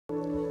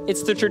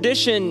It's the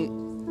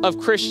tradition of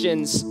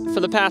Christians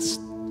for the past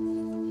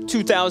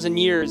 2,000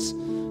 years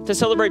to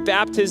celebrate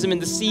baptism in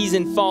the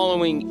season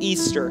following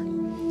Easter.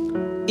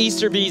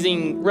 Easter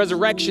being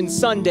Resurrection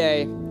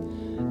Sunday,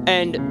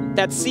 and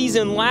that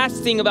season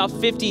lasting about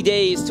 50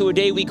 days to a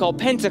day we call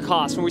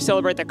Pentecost, when we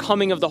celebrate the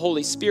coming of the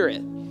Holy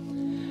Spirit.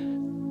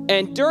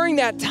 And during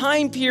that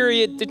time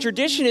period, the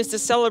tradition is to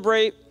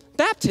celebrate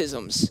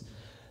baptisms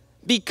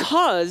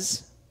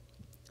because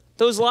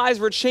those lives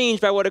were changed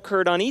by what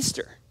occurred on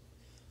Easter.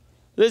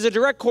 There's a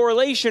direct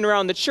correlation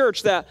around the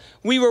church that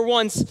we were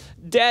once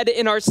dead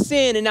in our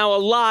sin and now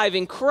alive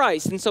in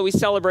Christ. And so we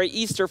celebrate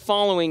Easter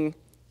following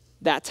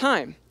that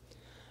time.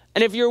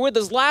 And if you were with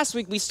us last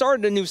week, we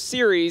started a new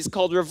series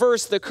called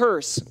Reverse the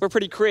Curse. We're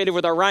pretty creative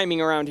with our rhyming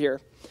around here.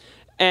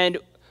 And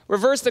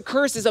Reverse the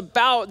Curse is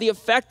about the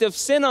effect of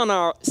sin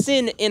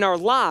in our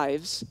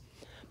lives,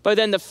 but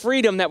then the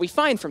freedom that we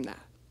find from that.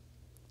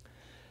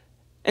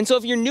 And so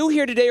if you're new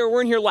here today or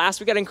weren't here last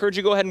week, I'd encourage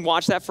you to go ahead and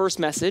watch that first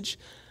message.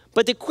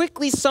 But to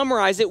quickly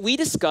summarize it, we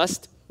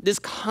discussed this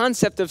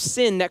concept of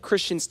sin that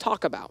Christians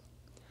talk about.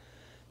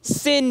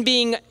 Sin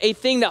being a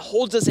thing that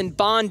holds us in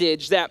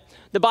bondage, that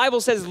the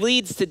Bible says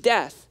leads to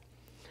death,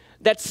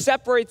 that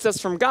separates us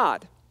from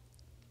God,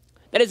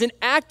 that is an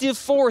active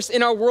force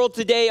in our world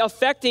today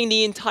affecting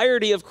the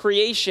entirety of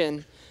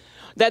creation,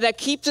 that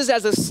keeps us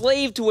as a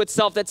slave to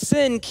itself, that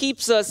sin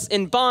keeps us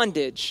in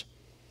bondage.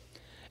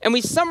 And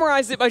we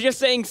summarize it by just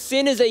saying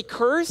sin is a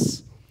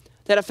curse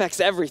that affects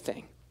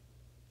everything.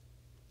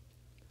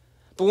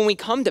 But when we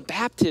come to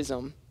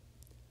baptism,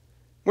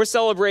 we're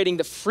celebrating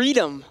the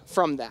freedom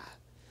from that.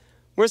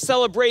 We're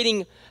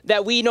celebrating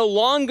that we no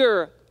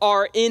longer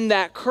are in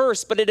that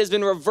curse, but it has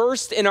been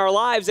reversed in our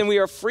lives and we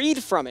are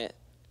freed from it.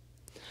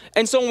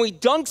 And so when we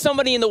dunk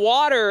somebody in the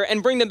water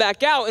and bring them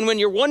back out, and when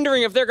you're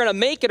wondering if they're going to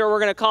make it or we're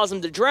going to cause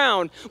them to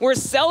drown, we're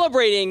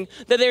celebrating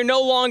that they're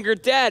no longer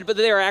dead, but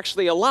that they are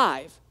actually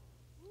alive.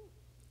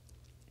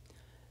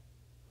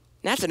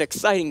 And that's an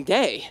exciting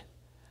day.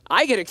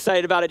 I get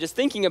excited about it just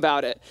thinking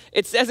about it.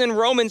 It says in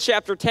Romans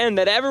chapter 10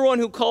 that everyone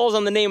who calls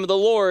on the name of the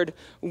Lord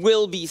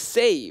will be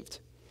saved.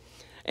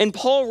 And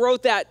Paul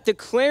wrote that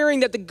declaring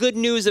that the good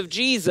news of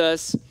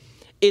Jesus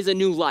is a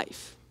new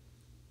life.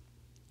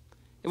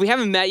 If we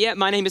haven't met yet,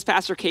 my name is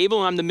Pastor Cable,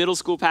 and I'm the middle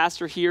school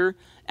pastor here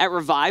at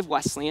Revive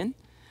Wesleyan.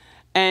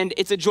 And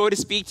it's a joy to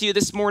speak to you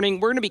this morning.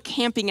 We're going to be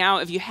camping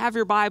out, if you have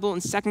your Bible,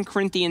 in 2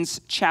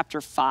 Corinthians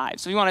chapter 5.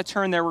 So if you want to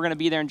turn there, we're going to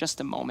be there in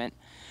just a moment.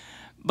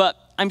 But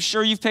I'm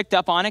sure you've picked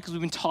up on it because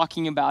we've been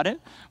talking about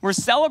it. We're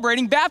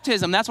celebrating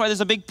baptism. That's why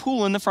there's a big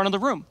pool in the front of the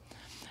room.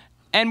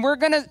 And we're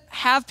going to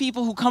have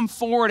people who come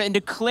forward and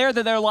declare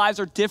that their lives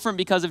are different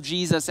because of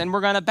Jesus. And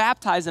we're going to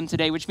baptize them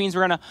today, which means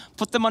we're going to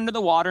put them under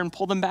the water and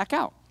pull them back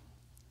out.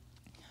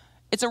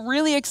 It's a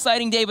really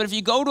exciting day, but if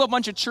you go to a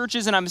bunch of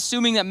churches, and I'm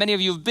assuming that many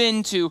of you have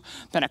been to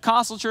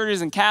Pentecostal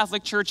churches and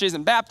Catholic churches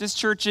and Baptist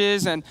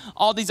churches and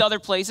all these other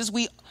places,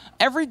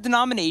 every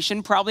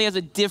denomination probably has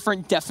a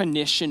different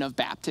definition of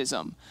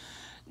baptism.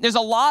 There's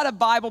a lot of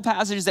Bible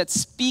passages that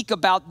speak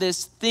about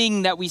this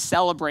thing that we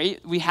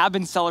celebrate. We have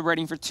been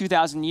celebrating for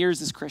 2,000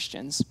 years as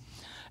Christians.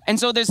 And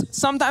so there's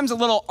sometimes a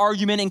little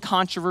argument and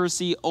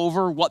controversy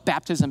over what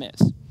baptism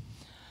is.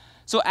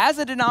 So as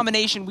a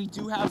denomination, we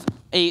do have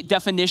a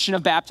definition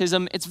of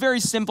baptism. It's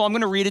very simple. I'm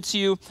going to read it to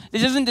you.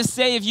 This isn't to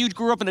say if you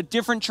grew up in a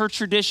different church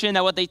tradition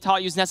that what they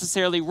taught you is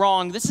necessarily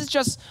wrong. This is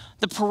just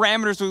the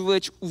parameters with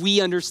which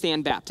we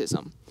understand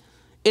baptism.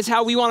 It's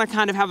how we want to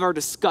kind of have our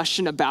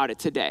discussion about it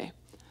today.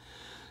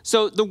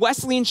 So the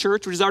Wesleyan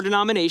Church, which is our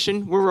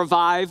denomination, we're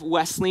Revive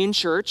Wesleyan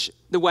Church.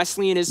 The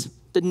Wesleyan is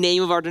the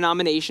name of our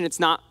denomination.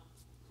 It's not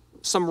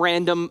some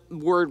random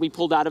word we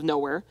pulled out of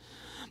nowhere.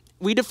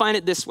 We define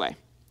it this way.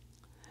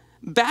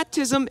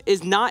 Baptism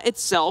is not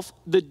itself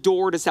the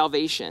door to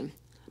salvation,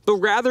 but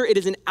rather it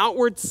is an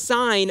outward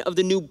sign of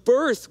the new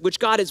birth which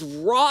God has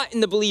wrought in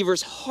the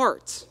believer's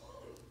heart.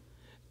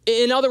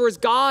 In other words,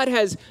 God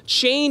has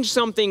changed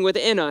something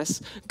within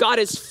us. God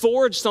has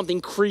forged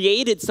something,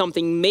 created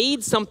something,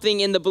 made something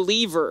in the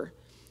believer.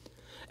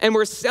 And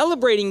we're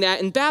celebrating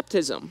that in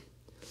baptism.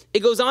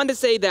 It goes on to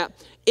say that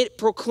it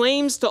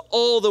proclaims to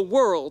all the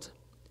world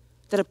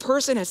that a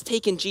person has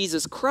taken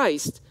Jesus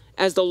Christ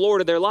as the Lord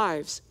of their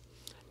lives,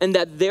 and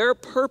that their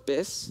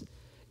purpose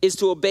is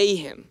to obey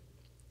him.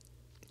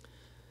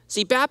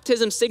 See,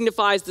 baptism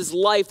signifies this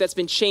life that's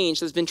been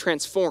changed, that's been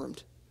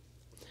transformed.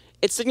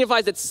 It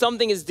signifies that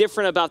something is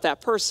different about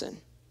that person.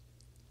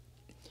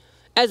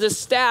 As a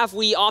staff,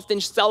 we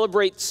often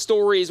celebrate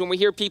stories when we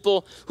hear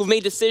people who've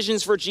made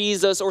decisions for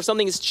Jesus, or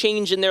something has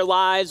changed in their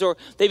lives, or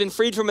they've been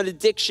freed from an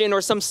addiction, or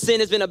some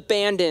sin has been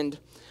abandoned.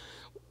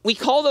 We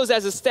call those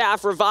as a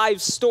staff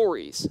Revive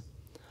stories.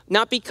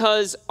 Not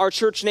because our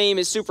church name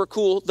is super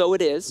cool, though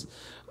it is,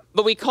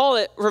 but we call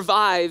it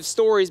Revive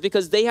stories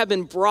because they have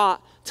been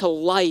brought to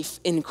life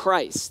in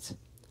Christ.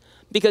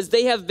 Because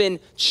they have been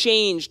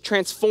changed,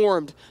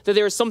 transformed, that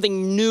there is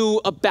something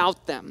new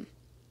about them.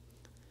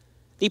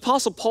 The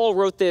Apostle Paul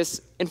wrote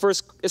this in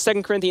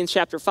 2 Corinthians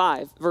chapter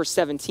 5, verse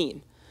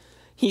 17.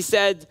 He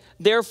said,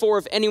 therefore,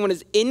 if anyone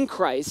is in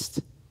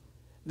Christ,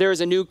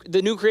 the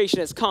new creation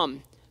has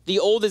come. The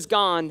old is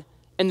gone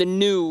and the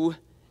new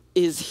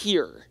is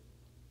here.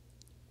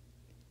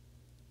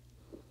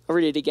 I'll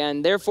read it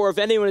again. Therefore, if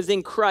anyone is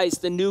in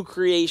Christ, the new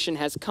creation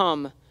has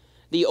come.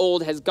 The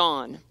old has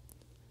gone.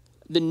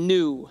 The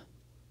new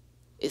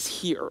is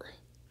here.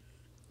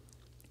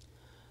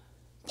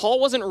 Paul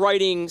wasn't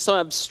writing some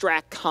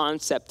abstract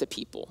concept to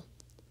people.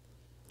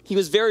 He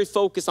was very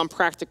focused on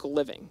practical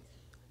living.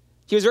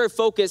 He was very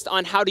focused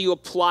on how do you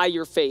apply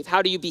your faith?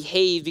 How do you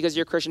behave because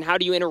you're a Christian? How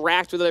do you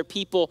interact with other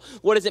people?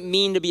 What does it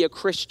mean to be a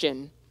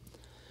Christian?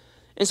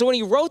 And so when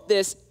he wrote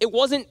this, it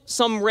wasn't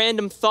some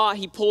random thought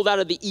he pulled out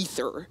of the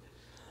ether,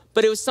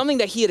 but it was something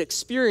that he had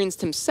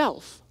experienced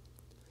himself.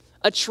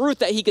 A truth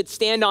that he could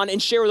stand on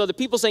and share with other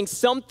people, saying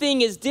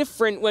something is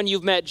different when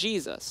you've met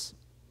Jesus.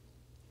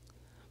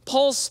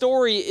 Paul's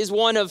story is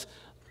one of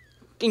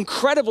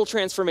incredible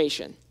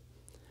transformation.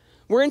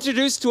 We're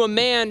introduced to a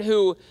man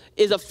who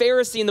is a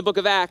Pharisee in the book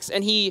of Acts,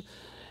 and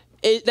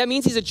that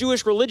means he's a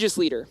Jewish religious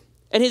leader.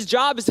 And his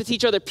job is to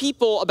teach other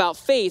people about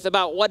faith,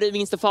 about what it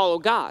means to follow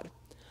God.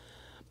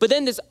 But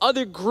then this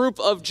other group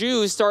of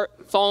Jews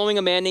start following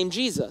a man named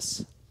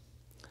Jesus.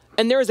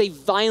 And there is a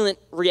violent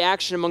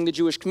reaction among the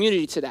Jewish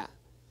community to that.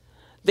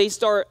 They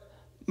start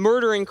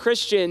murdering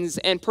Christians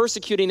and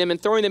persecuting them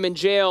and throwing them in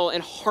jail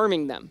and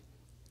harming them.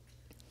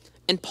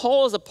 And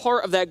Paul is a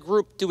part of that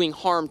group doing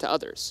harm to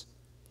others.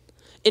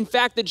 In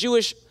fact, the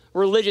Jewish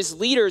religious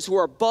leaders who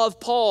are above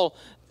Paul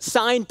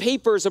signed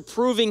papers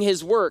approving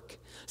his work,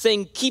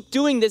 saying, keep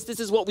doing this, this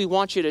is what we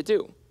want you to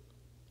do.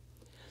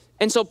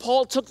 And so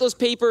Paul took those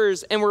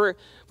papers and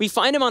we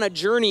find him on a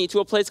journey to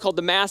a place called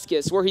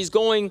Damascus, where he's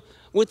going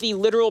with the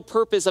literal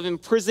purpose of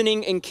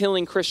imprisoning and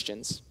killing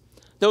Christians,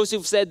 those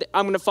who've said,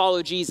 I'm going to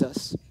follow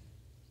Jesus.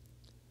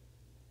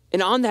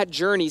 And on that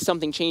journey,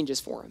 something changes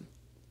for him.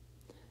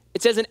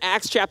 It says in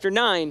Acts chapter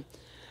 9,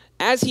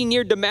 as he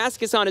neared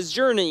Damascus on his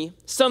journey,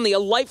 suddenly a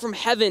light from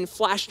heaven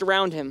flashed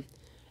around him.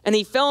 And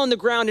he fell on the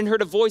ground and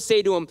heard a voice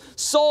say to him,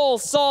 Saul,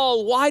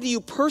 Saul, why do you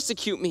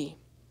persecute me?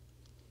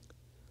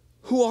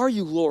 Who are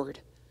you, Lord?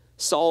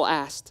 Saul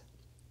asked.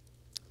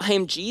 I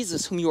am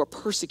Jesus whom you are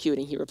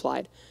persecuting, he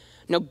replied.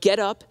 Now get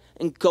up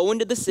and go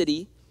into the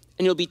city,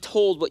 and you'll be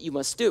told what you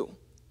must do.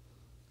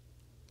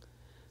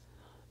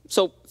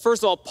 So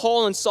first of all,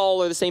 Paul and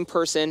Saul are the same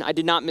person. I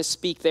did not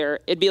misspeak there.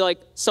 It'd be like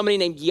somebody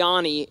named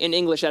Yanni. In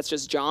English, that's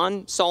just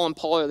John. Saul and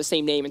Paul are the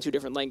same name in two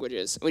different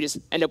languages. We just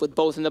end up with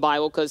both in the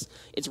Bible because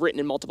it's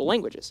written in multiple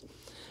languages.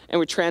 And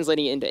we're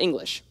translating it into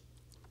English.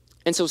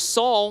 And so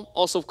Saul,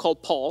 also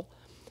called Paul,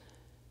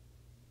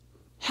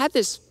 had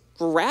this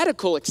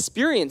radical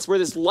experience where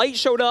this light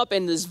showed up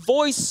and this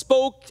voice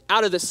spoke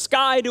out of the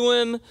sky to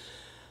him.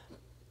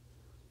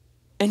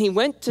 And he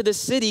went to the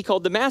city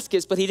called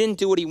Damascus, but he didn't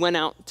do what he went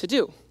out to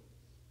do.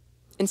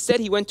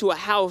 Instead, he went to a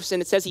house,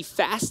 and it says he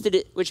fasted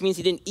it, which means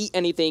he didn't eat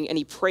anything, and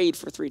he prayed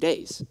for 3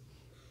 days.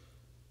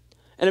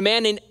 And a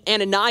man named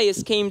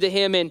Ananias came to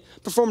him and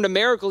performed a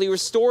miracle. He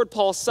restored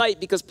Paul's sight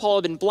because Paul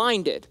had been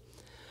blinded.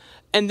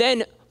 And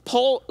then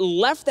Paul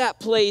left that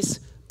place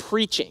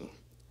preaching.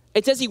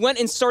 It says he went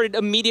and started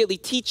immediately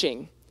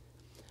teaching.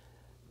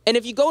 And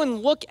if you go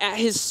and look at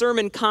his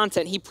sermon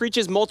content, he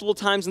preaches multiple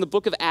times in the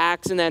book of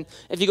Acts. And then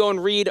if you go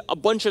and read a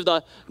bunch of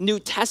the New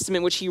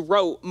Testament, which he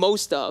wrote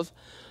most of,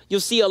 you'll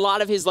see a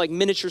lot of his like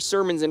miniature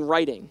sermons in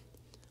writing.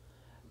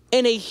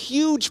 And a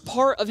huge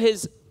part of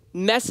his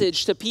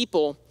message to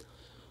people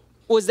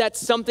was that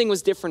something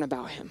was different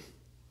about him.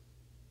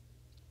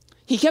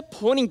 He kept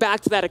pointing back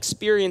to that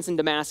experience in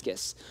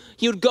Damascus.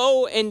 He would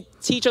go and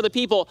teach other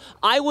people,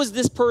 I was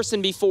this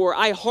person before.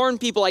 I harmed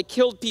people. I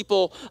killed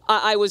people.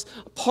 I was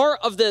part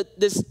of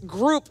this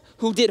group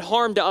who did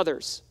harm to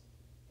others.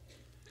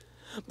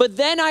 But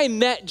then I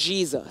met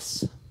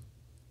Jesus,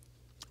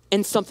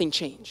 and something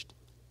changed.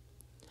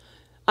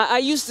 I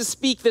used to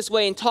speak this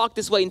way and talk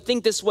this way and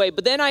think this way,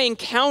 but then I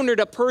encountered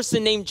a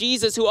person named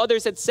Jesus who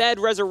others had said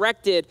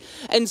resurrected,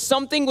 and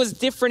something was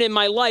different in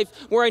my life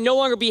where I no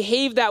longer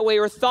behaved that way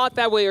or thought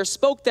that way or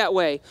spoke that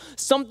way.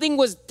 Something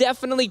was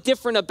definitely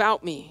different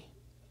about me.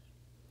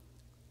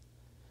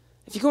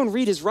 If you go and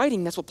read his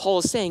writing, that's what Paul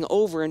is saying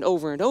over and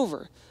over and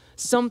over.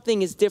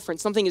 Something is different.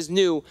 Something is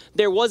new.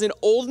 There was an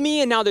old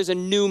me, and now there's a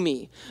new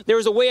me. There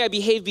was a way I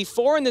behaved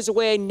before, and there's a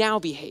way I now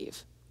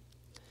behave.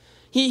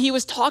 He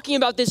was talking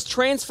about this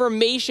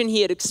transformation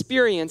he had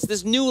experienced,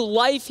 this new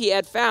life he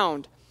had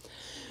found.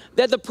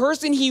 That the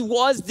person he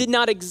was did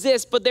not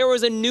exist, but there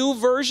was a new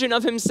version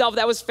of himself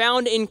that was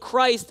found in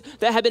Christ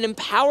that had been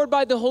empowered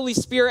by the Holy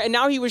Spirit, and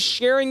now he was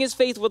sharing his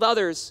faith with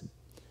others.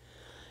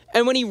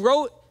 And when he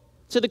wrote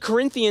to the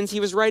Corinthians, he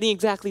was writing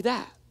exactly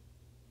that.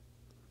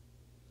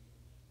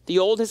 The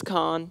old has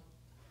gone,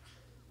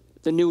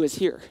 the new is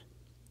here.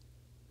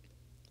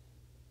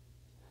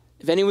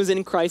 If anyone's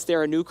in Christ,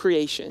 they're a new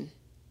creation.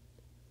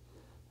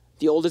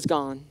 The old is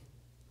gone,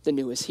 the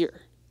new is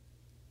here.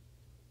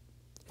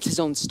 It's his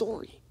own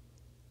story.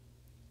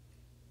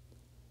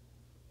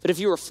 But if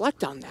you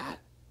reflect on that,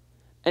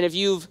 and if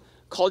you've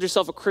called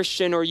yourself a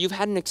Christian or you've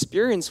had an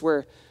experience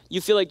where you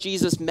feel like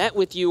Jesus met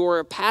with you, or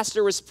a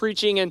pastor was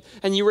preaching and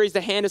you raised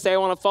a hand to say, I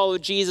want to follow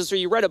Jesus, or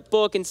you read a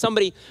book and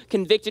somebody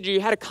convicted you,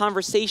 you had a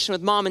conversation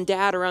with mom and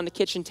dad around the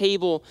kitchen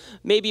table.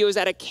 Maybe it was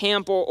at a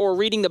camp or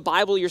reading the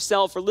Bible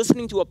yourself or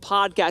listening to a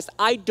podcast.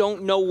 I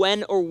don't know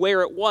when or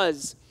where it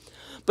was.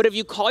 But if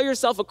you call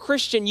yourself a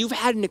Christian, you've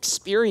had an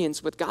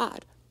experience with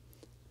God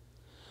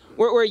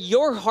where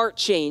your heart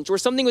changed, where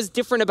something was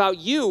different about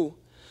you,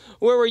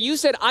 where you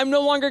said, I'm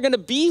no longer going to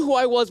be who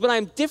I was, but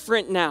I'm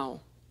different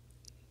now.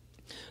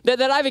 That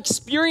I've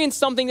experienced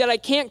something that I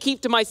can't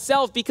keep to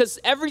myself because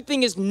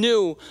everything is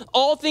new.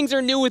 All things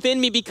are new within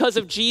me because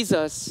of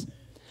Jesus.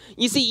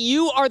 You see,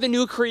 you are the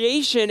new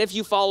creation if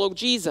you follow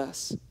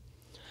Jesus.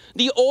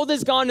 The old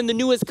is gone and the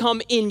new has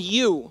come in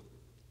you.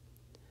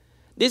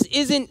 This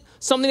isn't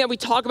something that we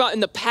talk about in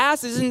the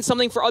past. This isn't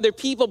something for other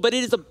people, but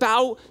it is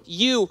about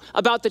you,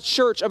 about the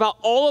church, about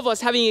all of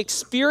us having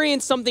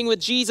experienced something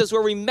with Jesus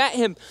where we met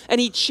him and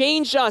he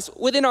changed us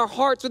within our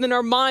hearts, within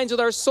our minds,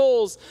 with our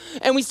souls.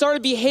 And we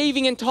started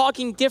behaving and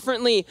talking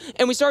differently.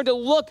 And we started to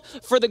look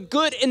for the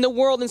good in the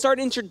world and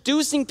started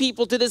introducing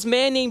people to this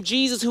man named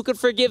Jesus who could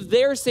forgive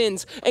their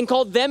sins and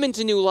call them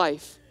into new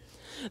life.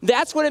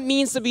 That's what it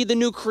means to be the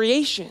new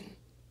creation.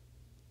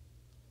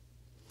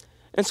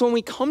 And so when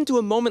we come to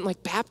a moment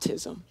like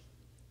baptism,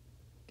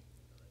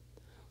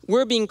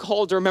 we're being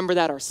called to remember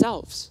that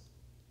ourselves.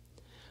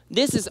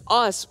 This is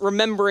us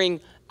remembering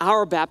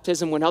our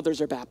baptism when others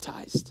are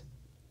baptized.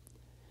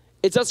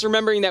 It's us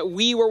remembering that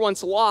we were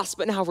once lost,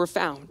 but now we're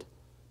found.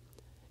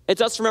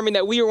 It's us remembering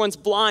that we were once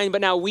blind,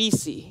 but now we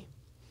see.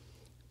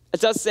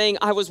 It's us saying,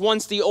 I was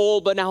once the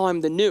old, but now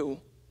I'm the new.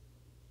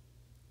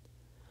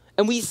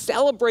 And we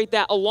celebrate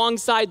that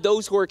alongside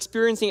those who are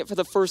experiencing it for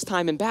the first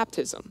time in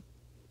baptism.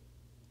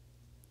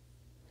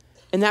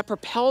 And that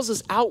propels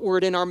us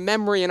outward in our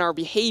memory and our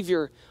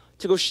behavior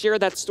to go share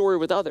that story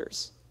with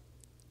others.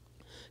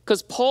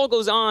 Because Paul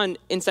goes on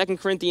in 2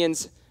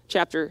 Corinthians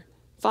chapter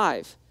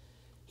 5.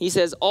 He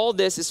says, all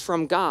this is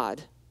from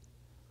God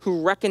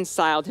who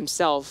reconciled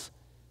himself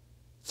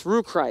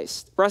through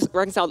Christ,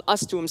 reconciled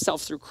us to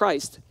himself through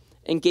Christ,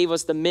 and gave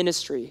us the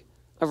ministry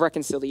of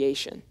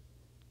reconciliation.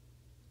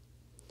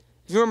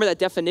 If you remember that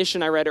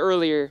definition I read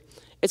earlier,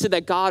 it said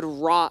that God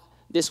wrought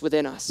this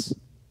within us.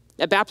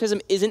 That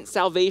baptism isn't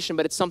salvation,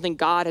 but it's something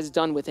God has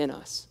done within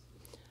us.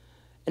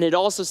 And it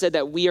also said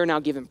that we are now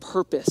given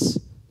purpose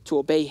to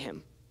obey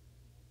him.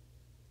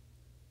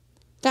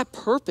 That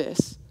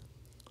purpose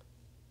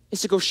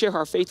is to go share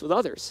our faith with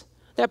others.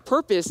 That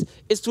purpose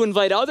is to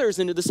invite others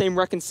into the same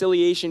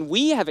reconciliation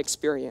we have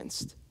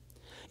experienced.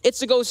 It's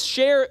to go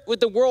share with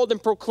the world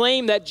and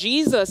proclaim that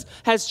Jesus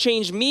has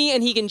changed me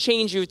and he can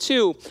change you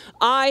too.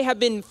 I have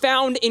been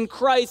found in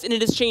Christ and it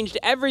has changed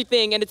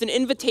everything, and it's an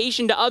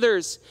invitation to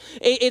others.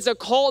 It's a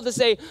call to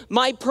say,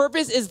 my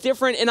purpose is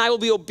different and I will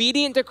be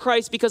obedient to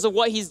Christ because of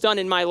what he's done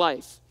in my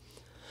life.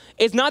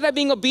 It's not that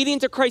being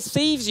obedient to Christ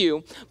saves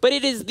you, but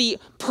it is the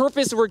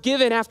purpose we're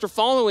given after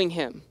following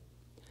him.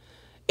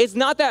 It's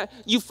not that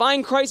you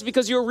find Christ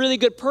because you're a really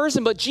good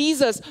person, but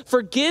Jesus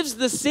forgives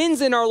the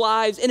sins in our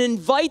lives and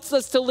invites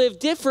us to live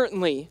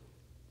differently.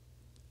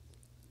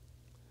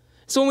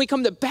 So when we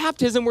come to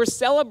baptism, we're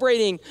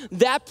celebrating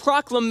that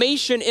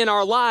proclamation in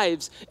our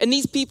lives. And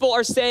these people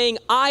are saying,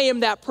 I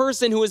am that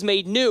person who is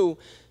made new.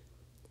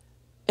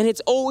 And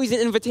it's always an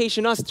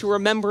invitation us to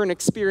remember and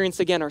experience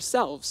again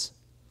ourselves.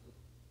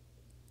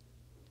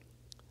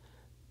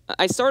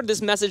 I started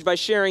this message by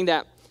sharing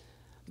that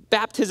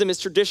baptism is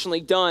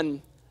traditionally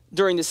done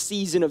during the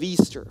season of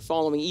Easter,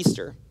 following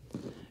Easter.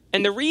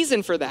 And the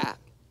reason for that,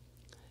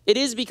 it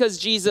is because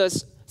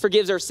Jesus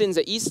forgives our sins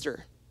at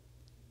Easter.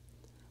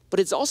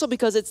 But it's also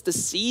because it's the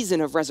season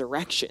of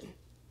resurrection.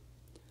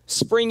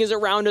 Spring is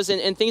around us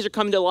and things are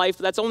coming to life,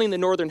 but that's only in the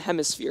northern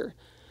hemisphere.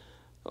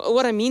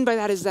 What I mean by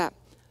that is that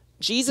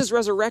Jesus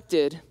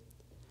resurrected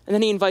and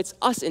then he invites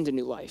us into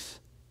new life.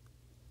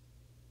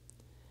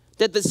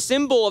 That the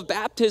symbol of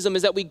baptism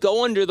is that we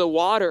go under the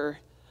water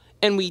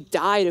and we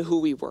die to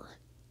who we were.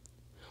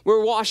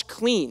 We're washed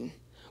clean.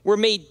 We're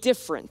made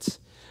different.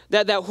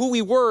 That who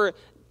we were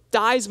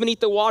dies beneath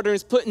the water and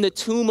is put in the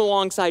tomb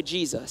alongside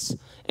Jesus.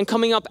 And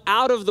coming up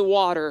out of the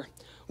water,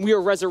 we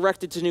are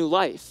resurrected to new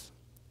life.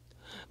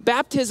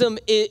 Baptism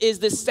is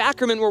this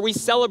sacrament where we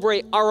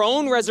celebrate our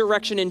own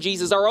resurrection in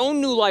Jesus, our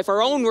own new life,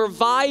 our own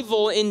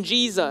revival in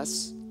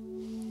Jesus.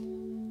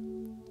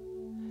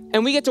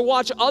 And we get to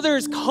watch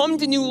others come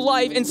to new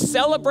life and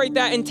celebrate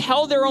that and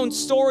tell their own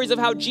stories of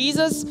how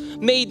Jesus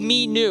made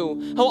me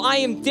new, how I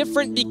am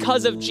different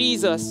because of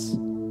Jesus.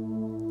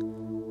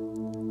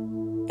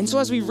 And so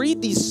as we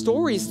read these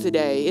stories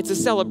today, it's a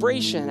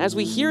celebration. As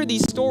we hear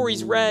these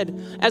stories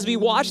read, as we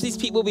watch these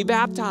people be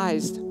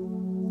baptized,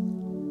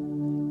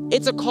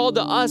 it's a call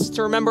to us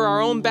to remember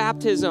our own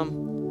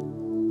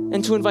baptism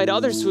and to invite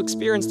others to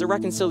experience the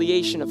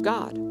reconciliation of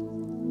God.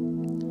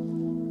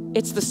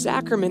 It's the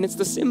sacrament, it's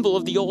the symbol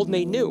of the old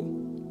made new.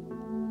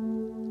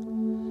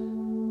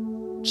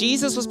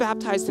 Jesus was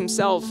baptized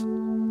himself,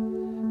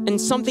 and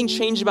something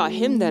changed about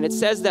him then. It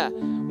says that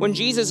when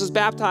Jesus was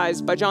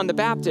baptized by John the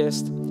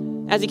Baptist,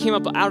 as he came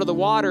up out of the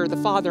water, the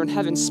Father in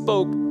heaven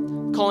spoke,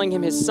 calling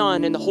him his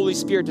Son, and the Holy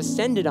Spirit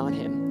descended on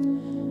him.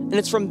 And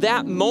it's from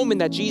that moment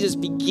that Jesus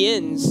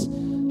begins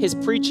his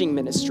preaching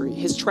ministry,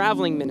 his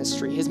traveling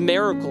ministry, his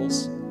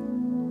miracles.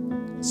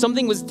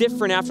 Something was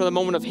different after the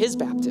moment of his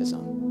baptism.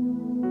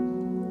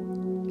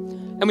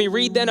 And we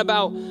read then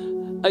about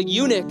a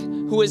eunuch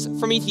who was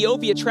from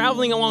Ethiopia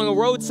traveling along a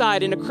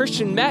roadside, and a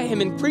Christian met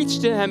him and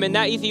preached to him. And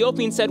that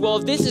Ethiopian said, well,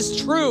 if this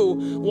is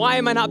true, why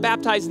am I not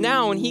baptized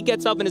now? And he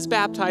gets up and is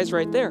baptized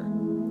right there.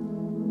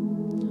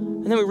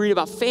 And then we read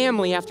about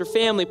family after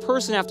family,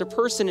 person after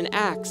person in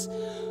Acts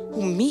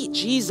who meet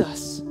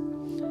Jesus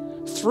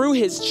through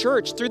his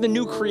church, through the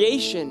new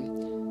creation,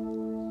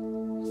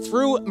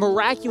 through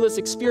miraculous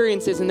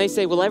experiences. And they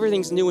say, well,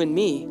 everything's new in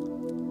me.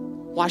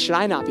 Why should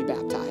I not be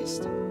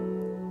baptized?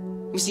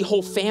 We see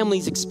whole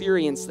families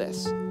experience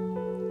this.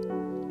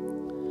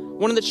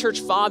 One of the church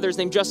fathers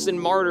named Justin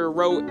Martyr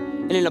wrote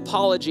in an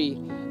apology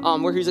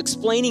where he's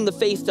explaining the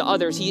faith to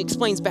others. He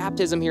explains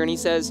baptism here, and he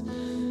says,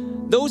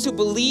 those who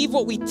believe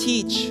what we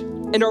teach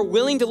and are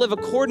willing to live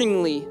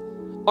accordingly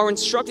are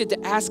instructed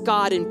to ask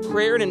God in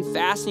prayer and in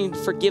fasting to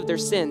forgive their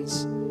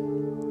sins.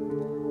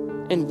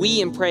 And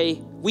we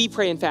pray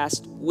and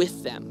fast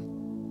with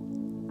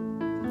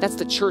them. That's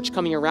the church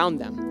coming around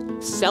them,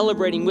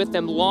 celebrating with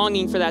them,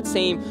 longing for that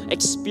same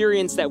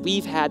experience that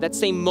we've had, that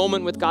same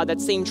moment with God,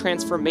 that same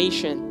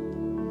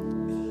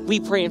transformation. We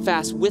pray and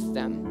fast with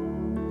them.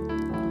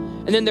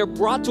 And then they're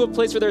brought to a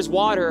place where there's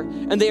water,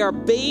 and they are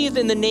bathed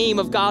in the name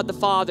of God the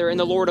Father and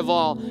the Lord of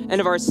all,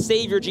 and of our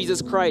Savior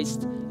Jesus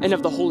Christ, and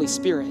of the Holy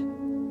Spirit.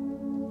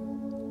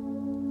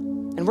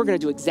 And we're going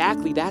to do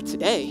exactly that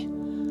today.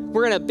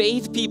 We're going to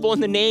bathe people in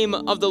the name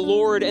of the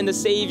Lord and the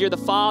Savior, the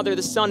Father,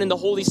 the Son, and the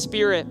Holy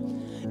Spirit,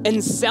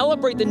 and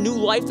celebrate the new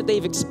life that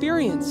they've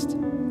experienced.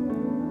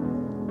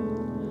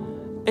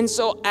 And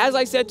so, as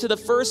I said to the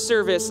first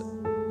service,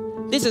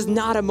 this is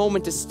not a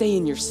moment to stay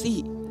in your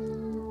seat.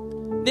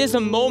 This is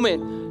a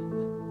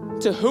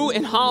moment to hoot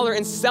and holler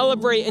and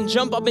celebrate and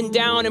jump up and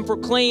down and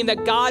proclaim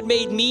that God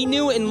made me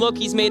new, and look,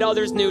 he's made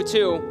others new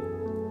too.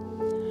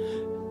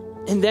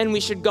 And then we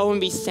should go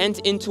and be sent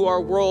into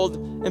our world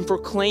and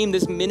proclaim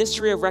this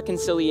ministry of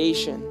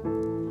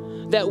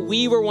reconciliation, that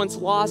we were once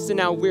lost and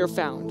now we're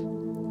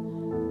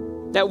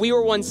found, that we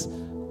were once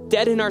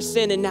dead in our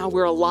sin and now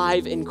we're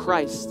alive in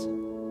Christ,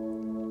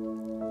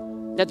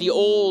 that the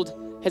old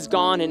has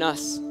gone in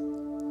us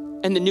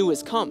and the new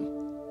has come.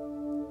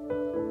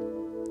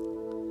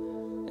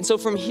 And so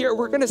from here,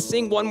 we're gonna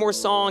sing one more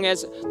song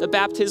as the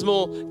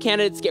baptismal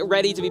candidates get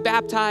ready to be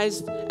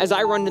baptized, as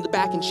I run to the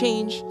back and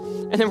change.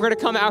 And then we're gonna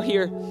come out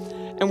here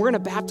and we're gonna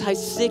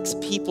baptize 6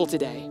 people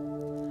today.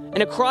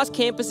 And across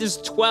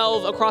campuses,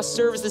 12, across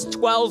services,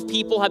 12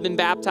 people have been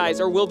baptized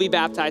or will be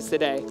baptized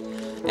today.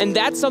 And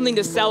that's something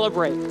to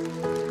celebrate.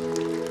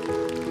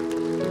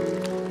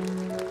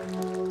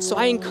 So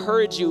I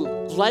encourage you,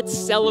 let's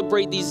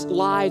celebrate these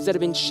lives that have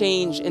been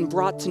changed and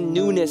brought to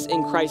newness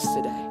in Christ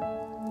today.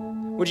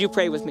 Would you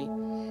pray with me?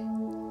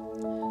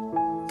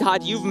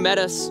 God, you've met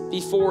us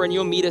before and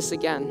you'll meet us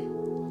again.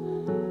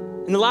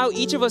 And allow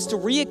each of us to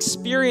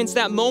re-experience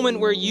that moment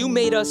where you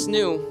made us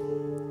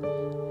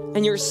new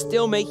and you're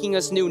still making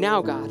us new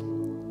now,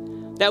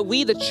 God. That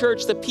we, the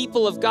church, the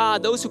people of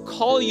God, those who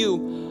call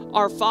you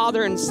our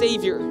Father and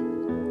Savior,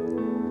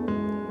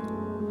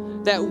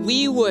 that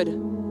we would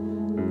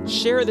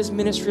share this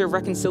ministry of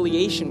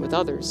reconciliation with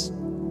others.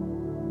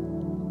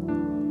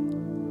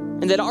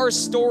 And that our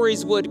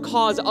stories would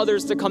cause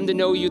others to come to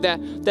know you,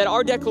 that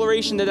our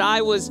declaration that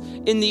I was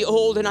in the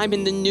old and I'm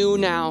in the new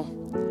now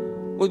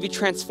would be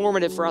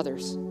transformative for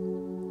others.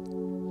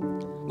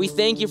 We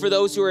thank you for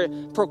those who are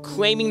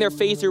proclaiming their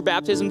faith through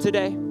baptism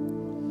today.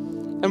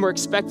 And we're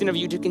expecting of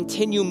you to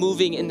continue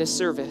moving in this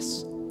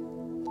service.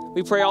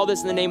 We pray all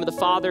this in the name of the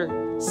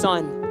Father,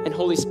 Son, and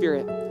Holy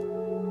Spirit.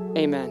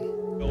 Amen.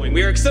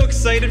 We are so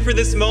excited for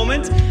this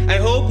moment. I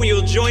hope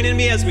you'll join in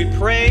me as we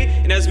pray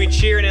and as we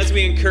cheer and as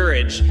we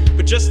encourage.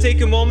 But just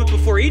take a moment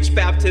before each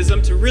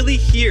baptism to really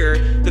hear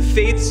the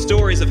faith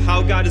stories of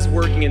how God is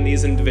working in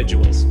these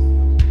individuals.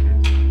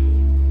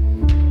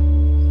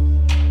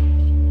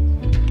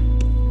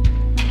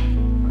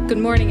 Good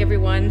morning,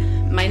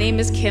 everyone. My name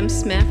is Kim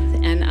Smith,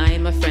 and I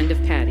am a friend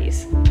of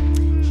Patty's.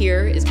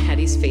 Here is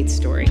Patty's faith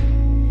story.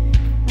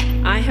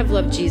 I have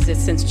loved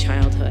Jesus since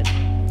childhood.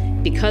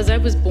 Because I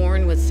was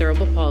born with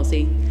cerebral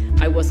palsy,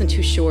 I wasn't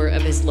too sure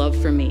of his love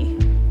for me.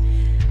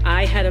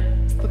 I had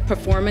a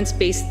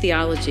performance-based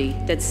theology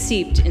that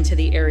seeped into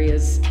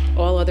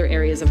all other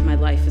areas of my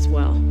life as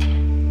well.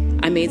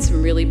 I made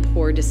some really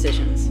poor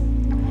decisions.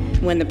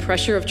 When the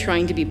pressure of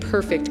trying to be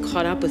perfect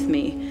caught up with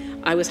me,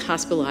 I was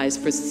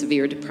hospitalized for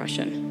severe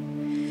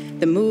depression.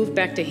 The move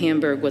back to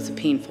Hamburg was a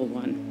painful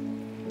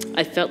one.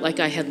 I felt like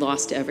I had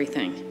lost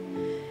everything.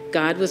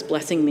 God was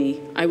blessing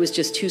me. I was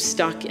just too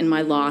stuck in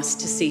my loss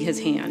to see his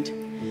hand.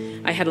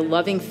 I had a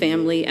loving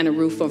family and a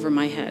roof over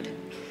my head.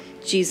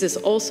 Jesus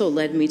also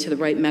led me to the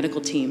right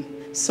medical team.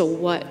 So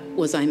what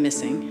was I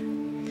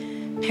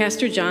missing?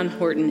 Pastor John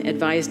Horton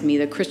advised me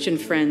that Christian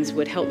friends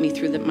would help me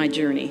through my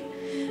journey.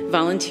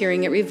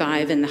 Volunteering at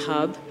Revive and the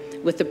Hub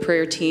with the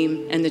prayer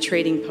team and the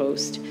trading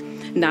post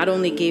not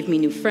only gave me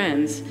new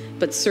friends,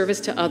 but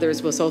service to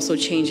others was also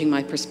changing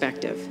my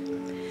perspective.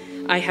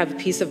 I have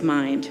peace of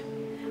mind.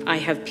 I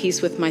have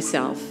peace with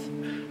myself.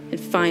 And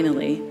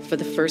finally, for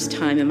the first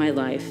time in my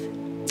life,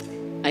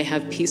 I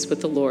have peace with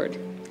the Lord.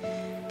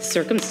 The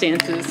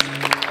circumstances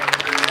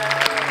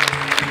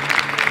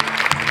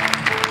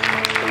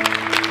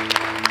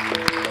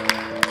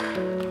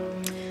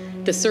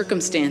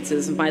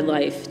of my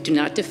life do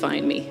not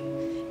define me.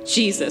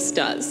 Jesus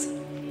does.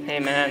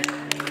 Amen.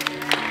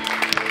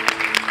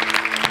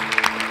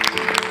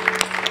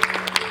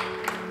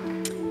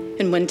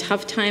 And when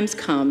tough times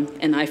come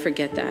and I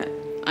forget that,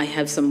 I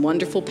have some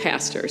wonderful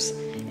pastors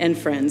and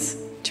friends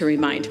to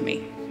remind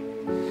me.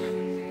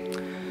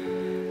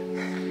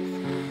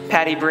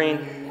 Patty Breen,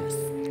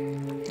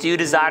 do you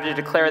desire to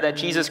declare that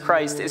Jesus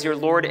Christ is your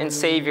Lord and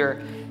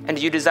Savior? And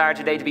do you desire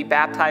today to be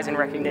baptized in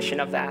recognition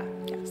of that?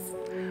 Yes.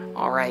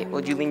 All right,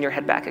 would you lean your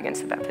head back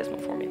against the baptismal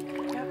for me?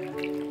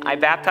 I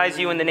baptize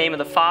you in the name of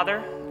the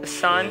Father, the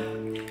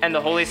Son, and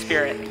the Holy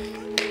Spirit.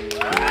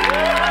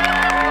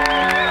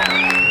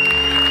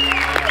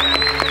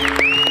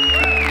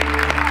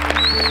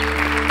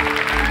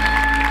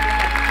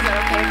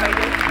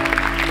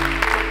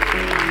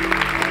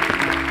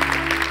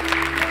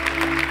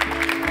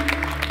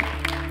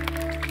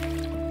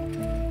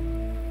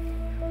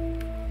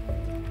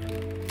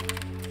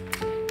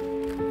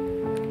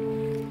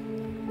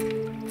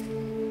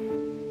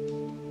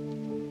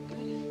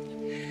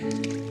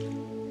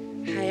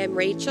 I'm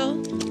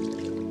Rachel.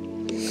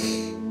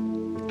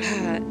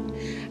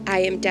 I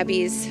am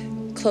Debbie's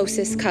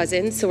closest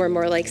cousin, so we're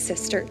more like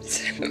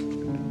sisters.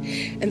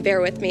 And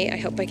bear with me, I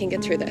hope I can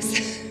get through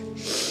this.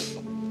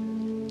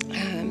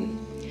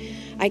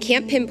 I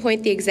can't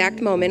pinpoint the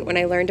exact moment when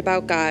I learned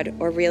about God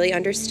or really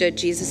understood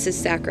Jesus'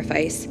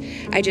 sacrifice.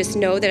 I just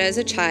know that as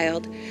a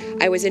child,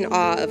 I was in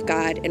awe of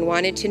God and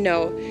wanted to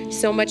know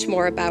so much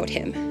more about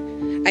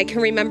him. I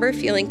can remember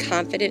feeling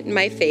confident in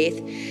my faith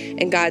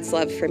and God's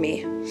love for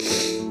me.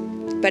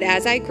 But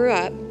as I grew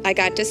up, I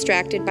got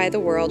distracted by the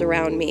world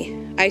around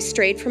me. I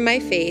strayed from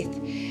my faith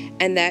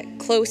and that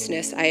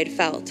closeness I had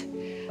felt.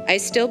 I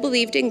still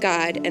believed in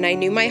God, and I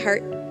knew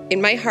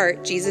in my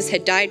heart Jesus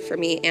had died for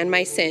me and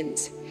my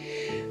sins.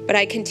 But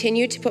I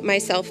continued to put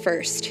myself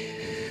first.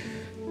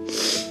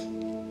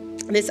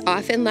 This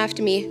often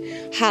left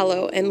me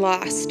hollow and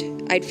lost.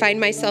 I'd find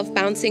myself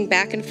bouncing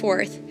back and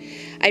forth.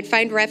 I'd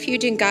find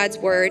refuge in God's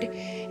word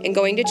and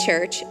going to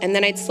church, and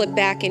then I'd slip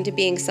back into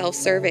being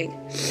self-serving.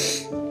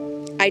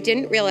 I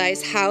didn't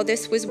realize how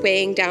this was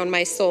weighing down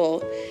my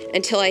soul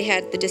until I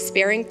had the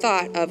despairing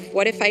thought of,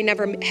 what if I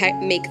never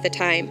make the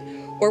time?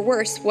 Or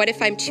worse, what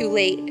if I'm too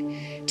late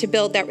to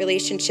build that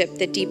relationship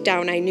that deep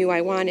down I knew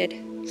I wanted?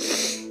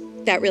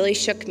 That really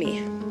shook me.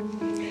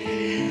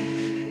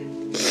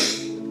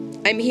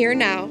 I'm here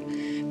now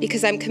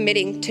because I'm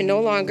committing to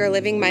no longer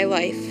living my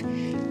life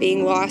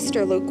being lost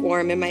or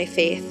lukewarm in my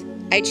faith.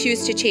 I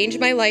choose to change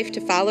my life to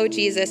follow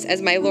Jesus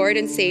as my Lord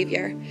and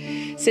Savior.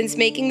 Since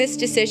making this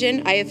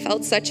decision, I have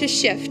felt such a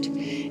shift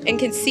and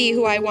can see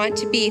who I want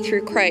to be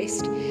through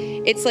Christ.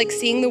 It's like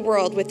seeing the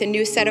world with a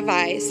new set of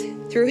eyes.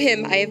 Through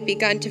him, I have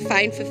begun to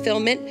find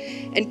fulfillment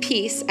and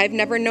peace I've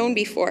never known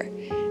before.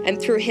 And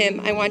through him,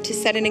 I want to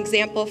set an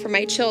example for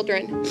my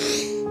children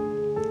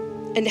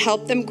and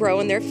help them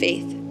grow in their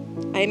faith.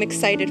 I am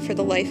excited for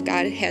the life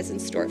God has in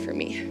store for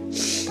me.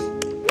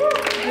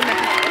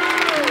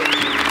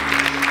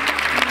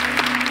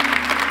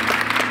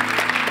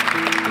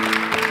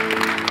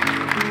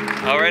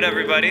 All right,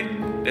 everybody,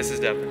 this is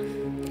Deborah.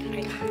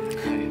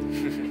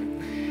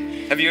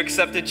 Have you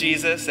accepted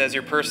Jesus as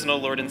your personal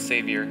Lord and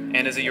Savior,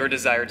 and is it your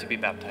desire to be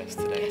baptized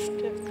today? Yes,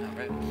 it is. All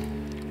right.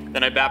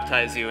 Then I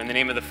baptize you in the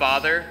name of the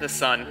Father, the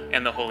Son,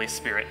 and the Holy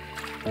Spirit.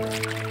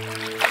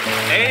 Amen.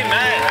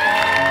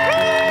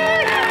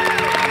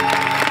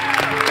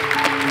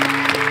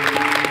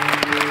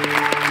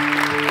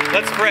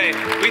 Let's pray.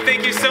 We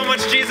thank you so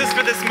much, Jesus,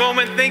 for this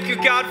moment. Thank you,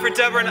 God, for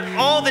Deborah and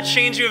all the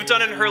change you have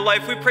done in her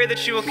life. We pray that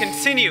she will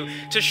continue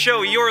to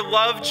show your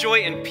love,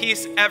 joy, and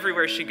peace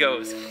everywhere she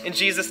goes. In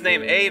Jesus'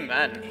 name,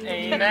 amen.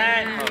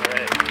 Amen. All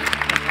right.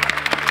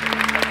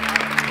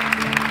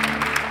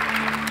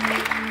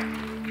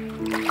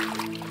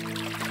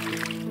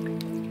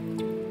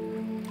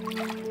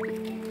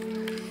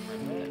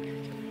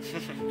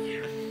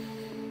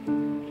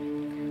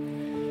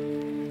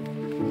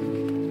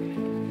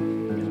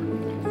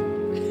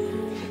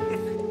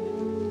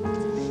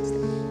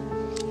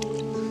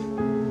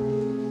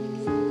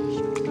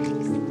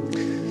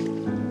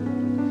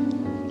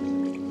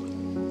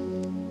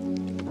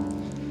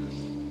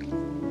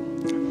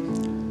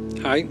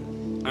 Hi,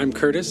 I'm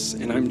Curtis,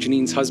 and I'm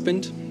Janine's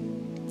husband.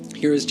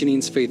 Here is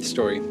Janine's faith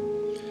story.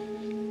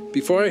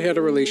 Before I had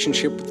a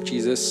relationship with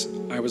Jesus,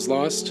 I was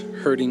lost,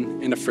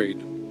 hurting, and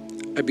afraid.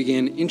 I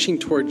began inching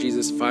toward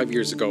Jesus 5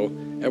 years ago,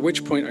 at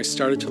which point I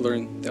started to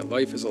learn that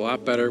life is a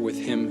lot better with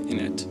him in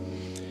it.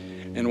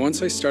 And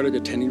once I started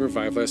attending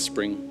Revive last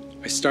spring,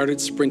 I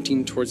started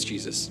sprinting towards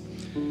Jesus.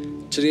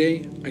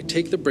 Today, I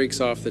take the brakes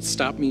off that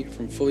stop me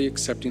from fully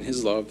accepting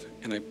his love,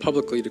 and I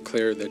publicly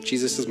declare that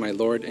Jesus is my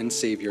Lord and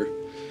Savior.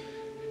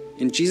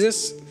 In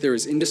Jesus, there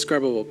is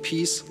indescribable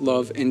peace,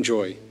 love, and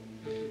joy.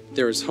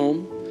 There is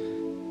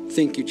home.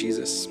 Thank you,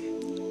 Jesus.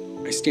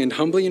 I stand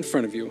humbly in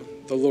front of you,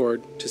 the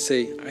Lord, to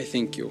say I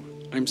thank you.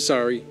 I'm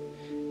sorry,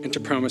 and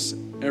to promise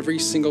every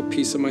single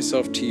piece of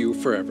myself to you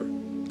forever.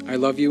 I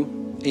love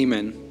you.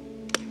 Amen.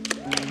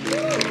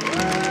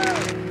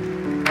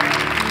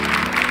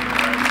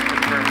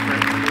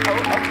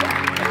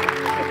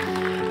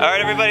 All right,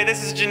 everybody,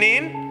 this is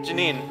Janine.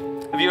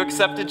 Janine, have you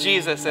accepted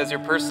Jesus as your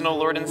personal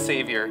Lord and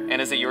Savior,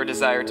 and is it your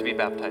desire to be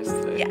baptized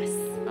today? Yes.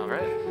 All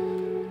right.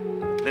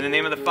 In the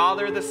name of the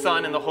Father, the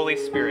Son, and the Holy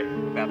Spirit,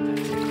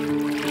 baptize.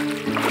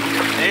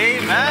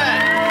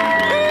 Amen.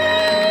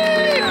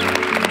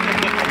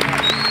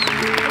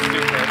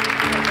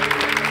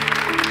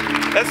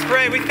 Let's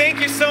pray. We thank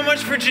you so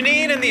much for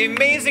Janine and the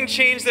amazing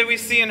change that we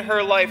see in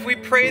her life. We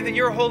pray that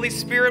your Holy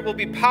Spirit will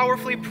be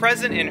powerfully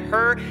present in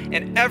her,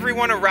 and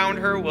everyone around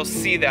her will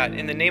see that.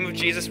 In the name of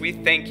Jesus, we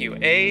thank you.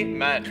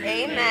 Amen.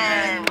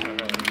 Amen.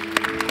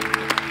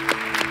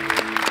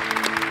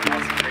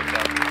 Awesome. Great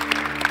job.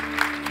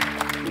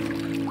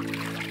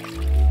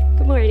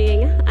 Good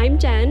morning. I'm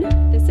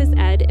Jen. This is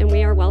Ed, and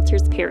we are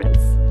Walter's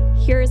parents.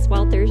 Here is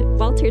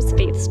Walter's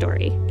faith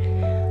story.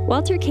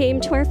 Walter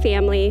came to our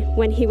family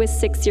when he was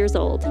 6 years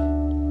old.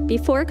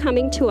 Before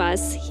coming to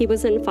us, he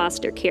was in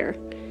foster care.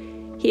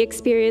 He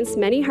experienced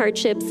many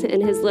hardships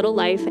in his little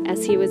life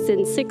as he was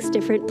in 6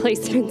 different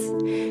placements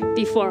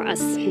before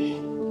us.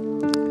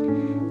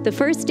 The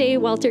first day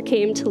Walter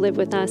came to live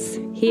with us,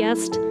 he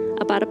asked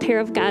about a pair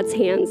of God's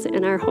hands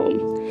in our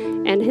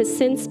home, and has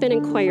since been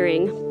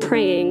inquiring,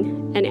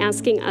 praying, and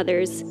asking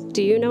others,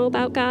 "Do you know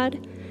about God?"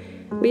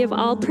 We have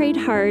all prayed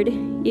hard,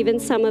 even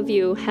some of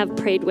you have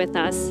prayed with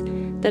us,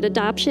 that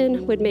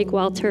adoption would make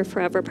Walter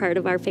forever part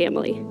of our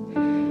family.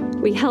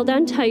 We held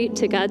on tight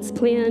to God's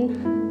plan,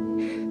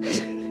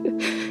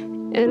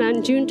 and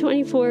on June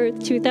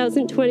 24th,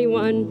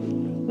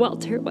 2021,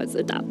 Walter was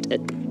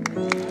adopted.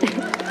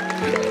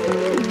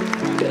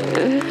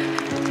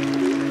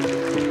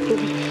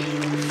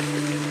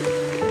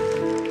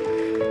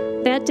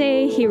 That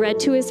day, he read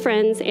to his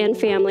friends and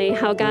family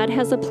how God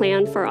has a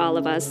plan for all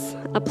of us,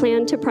 a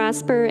plan to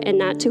prosper and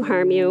not to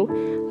harm you,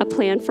 a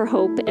plan for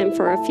hope and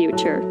for a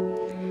future.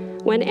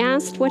 When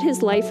asked what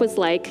his life was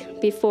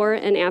like before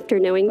and after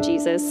knowing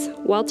Jesus,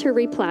 Walter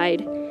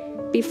replied,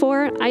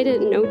 "Before, I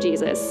didn't know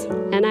Jesus,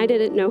 and I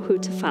didn't know who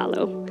to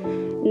follow.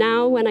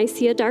 Now, when I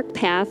see a dark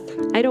path,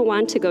 I don't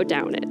want to go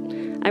down it.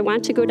 I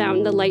want to go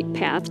down the light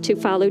path to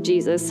follow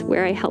Jesus,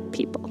 where I help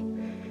people.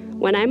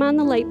 When I'm on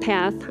the light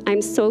path,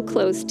 I'm so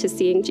close to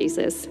seeing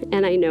Jesus,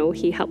 and I know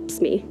he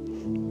helps me."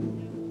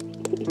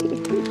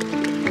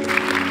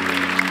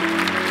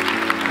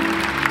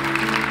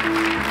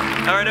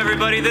 All right,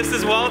 everybody, this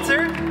is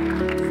Walter.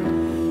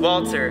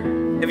 Walter,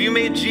 have you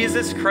made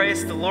Jesus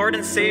Christ the Lord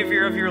and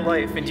Savior of your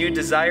life, and do you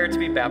desire to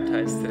be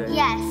baptized today?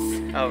 Yes.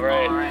 All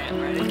right.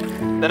 Ready?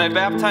 Then I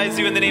baptize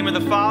you in the name of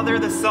the Father,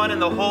 the Son,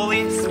 and the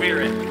Holy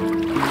Spirit. Amen.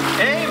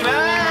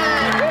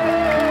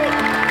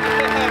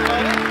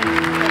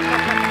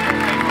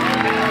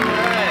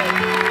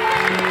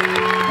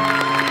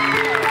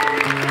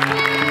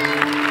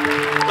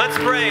 Let's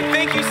pray.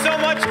 Thank you so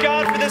much,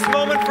 God, for this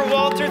moment for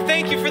Walter.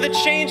 Thank you for the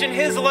change in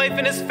his life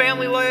and his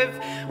family life.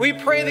 We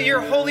pray that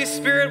your Holy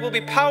Spirit will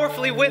be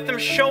powerfully with him,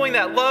 showing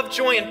that love,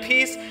 joy, and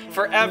peace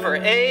forever.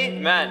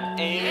 Amen.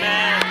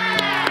 Amen.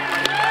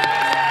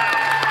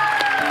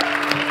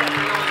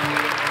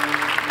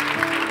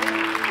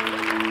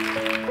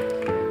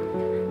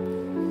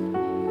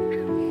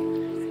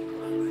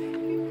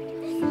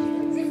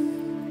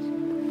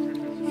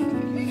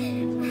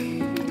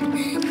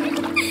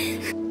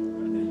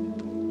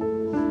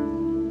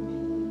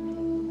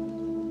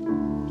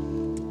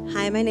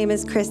 Hi, my name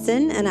is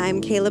Kristen, and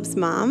I'm Caleb's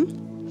mom.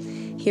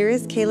 Here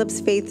is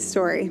Caleb's faith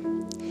story.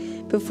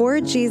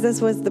 Before Jesus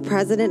was the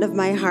president of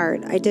my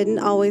heart, I didn't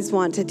always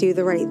want to do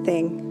the right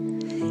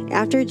thing.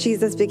 After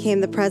Jesus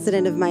became the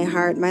president of my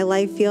heart, my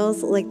life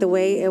feels like the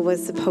way it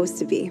was supposed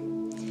to be.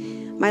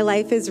 My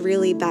life is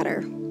really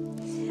better.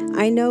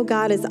 I know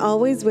God is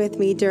always with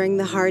me during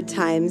the hard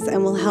times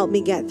and will help me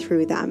get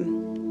through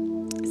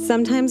them.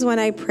 Sometimes when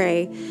I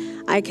pray,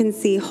 I can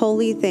see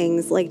holy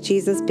things like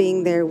Jesus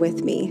being there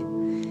with me.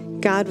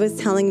 God was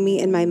telling me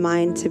in my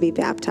mind to be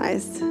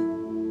baptized.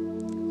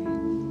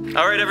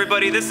 All right,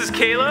 everybody, this is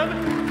Caleb.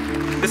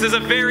 This is a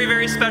very,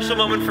 very special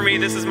moment for me.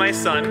 This is my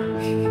son.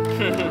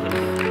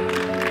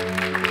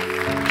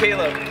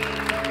 Caleb,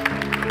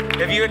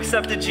 have you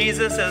accepted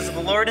Jesus as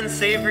the Lord and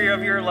Savior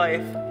of your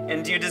life,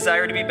 and do you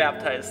desire to be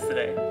baptized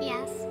today?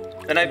 Yes.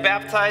 Then I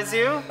baptize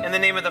you in the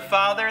name of the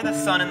Father, the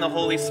Son, and the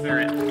Holy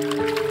Spirit. Amen!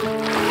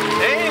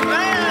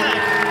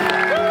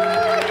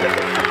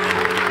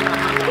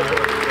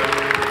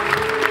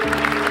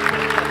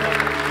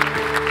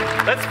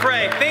 Let's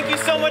pray. Thank you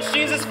so much,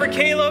 Jesus, for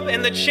Caleb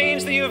and the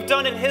change that you have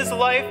done in his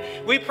life.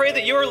 We pray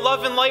that your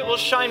love and light will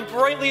shine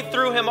brightly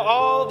through him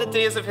all the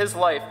days of his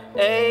life.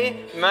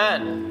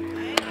 Amen.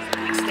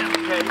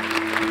 Okay.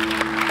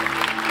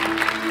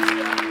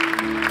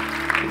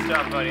 Good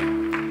job, buddy.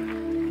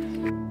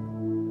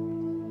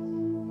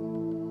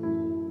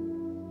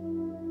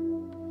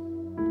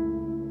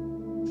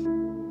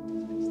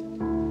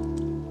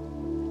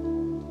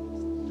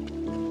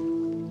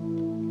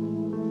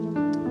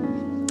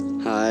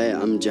 Hi,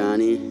 I'm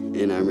Johnny,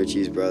 and I'm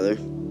Richie's brother.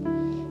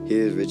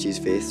 Here's Richie's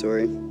faith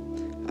story.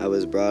 I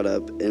was brought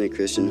up in a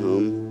Christian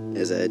home.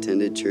 As I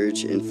attended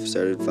church and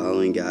started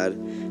following God,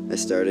 I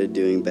started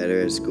doing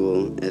better at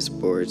school, at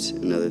sports,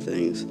 and other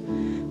things.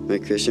 My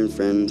Christian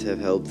friends have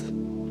helped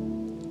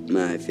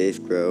my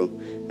faith grow.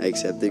 I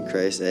accepted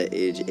Christ at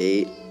age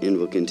 8 and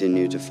will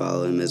continue to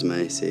follow him as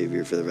my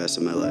Savior for the rest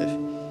of my life.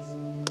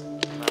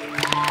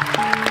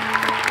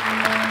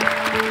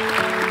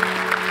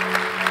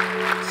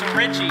 So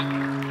Richie,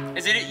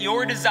 is it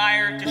your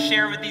desire to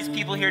share with these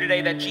people here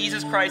today that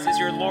Jesus Christ is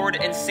your Lord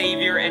and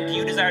Savior, and do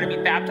you desire to be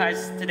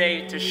baptized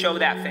today to show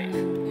that faith?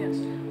 Yes.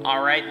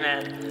 All right,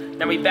 then.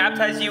 Then we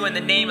baptize you in the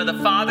name of the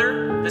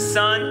Father, the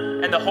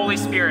Son, and the Holy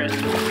Spirit.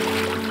 Amen.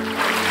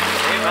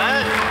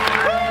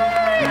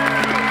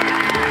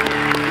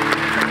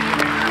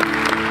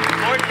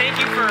 Lord, thank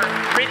you for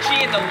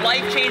Richie and the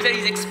life change that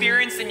he's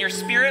experienced in your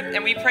spirit,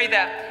 and we pray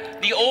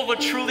that the old will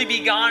truly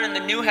be gone and the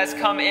new has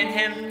come in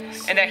him,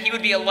 and that he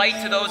would be a light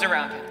to those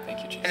around him. Thank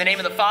you, Jesus. In the name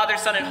of the Father,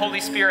 Son, and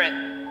Holy Spirit,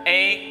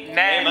 amen.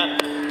 Amen.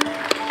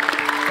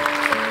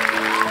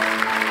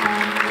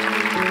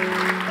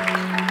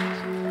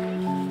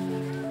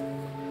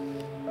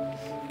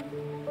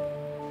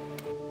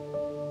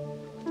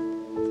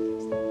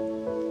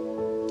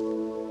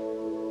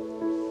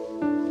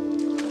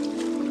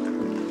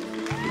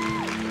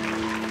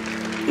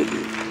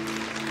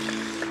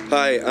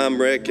 Hi, I'm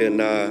Rick,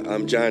 and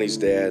I'm Johnny's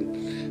dad.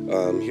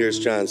 Here's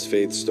John's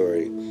faith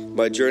story.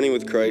 My journey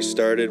with Christ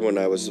started when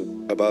I was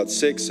about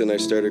 6 and I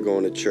started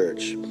going to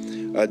church.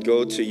 I'd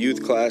go to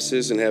youth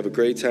classes and have a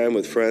great time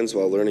with friends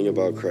while learning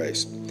about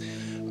Christ.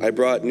 I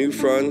brought new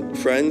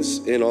friends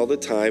in all the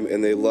time,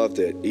 and they loved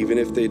it, even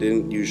if they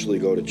didn't usually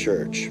go to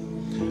church.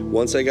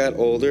 Once I got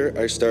older,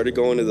 I started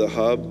going to the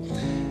hub,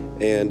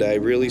 and I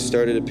really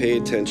started to pay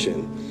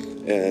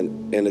attention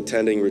and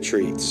attending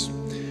retreats.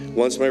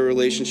 Once my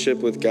relationship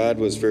with God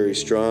was very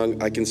strong,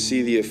 I can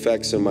see the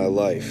effects in my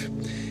life.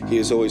 He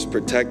has always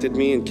protected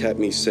me and kept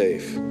me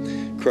safe.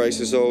 Christ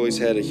has always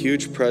had a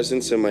huge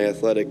presence in my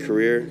athletic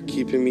career,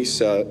 keeping me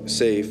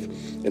safe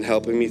and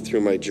helping me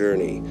through my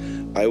journey.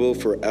 I will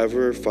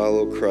forever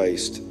follow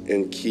Christ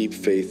and keep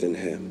faith in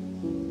him.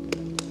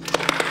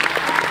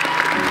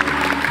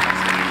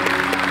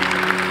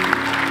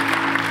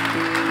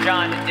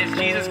 John, is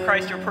Jesus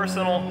Christ your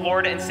personal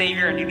Lord and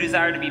Savior, and you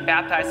desire to be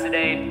baptized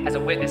today as a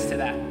witness to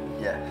that?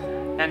 Yeah.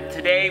 And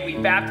today we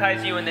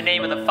baptize you in the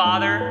name of the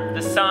Father,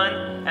 the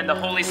Son, and the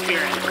Holy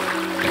Spirit. Amen.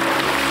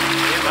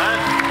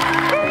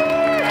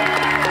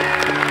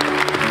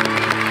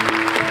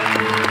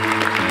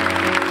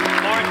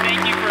 Lord,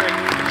 thank you for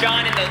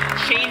John and the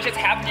change that's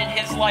happened in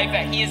his life,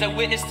 that he is a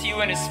witness to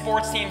you and his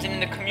sports teams and in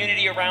the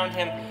community around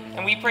him.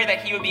 And we pray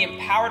that he would be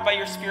empowered by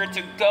your Spirit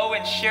to go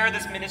and share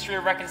this ministry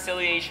of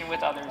reconciliation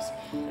with others.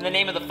 In the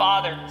name of the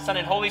Father, Son,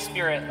 and Holy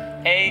Spirit,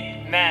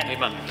 amen.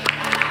 Amen.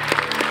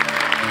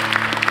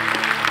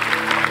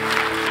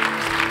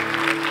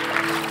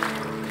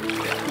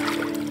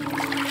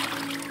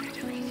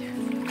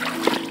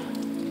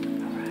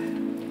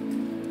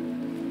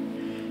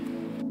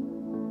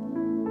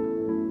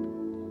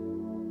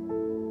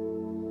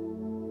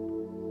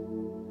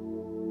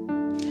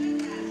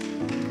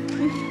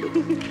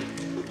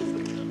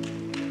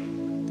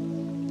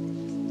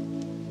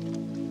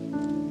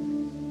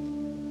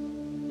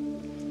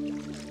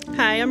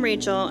 Hi, I'm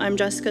Rachel. I'm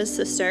Jessica's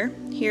sister.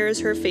 Here is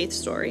her faith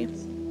story.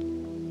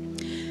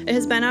 It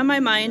has been on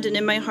my mind and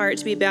in my heart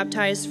to be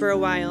baptized for a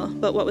while,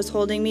 but what was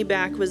holding me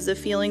back was the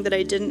feeling that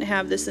I didn't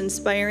have this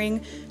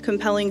inspiring,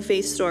 compelling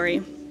faith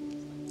story.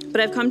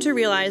 But I've come to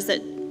realize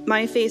that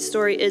my faith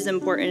story is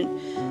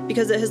important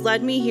because it has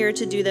led me here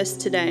to do this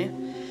today.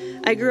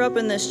 I grew up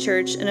in this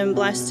church and am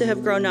blessed to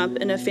have grown up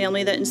in a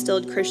family that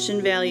instilled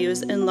Christian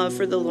values and love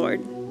for the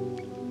Lord.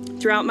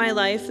 Throughout my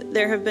life,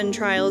 there have been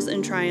trials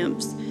and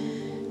triumphs.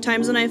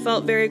 Times when I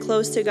felt very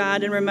close to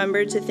God and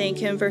remembered to thank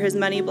him for his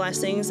many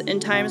blessings, and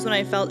times when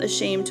I felt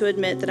ashamed to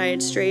admit that I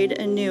had strayed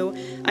and knew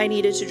I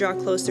needed to draw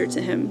closer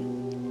to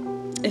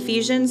him.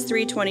 Ephesians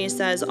 3:20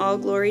 says, "All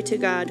glory to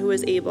God who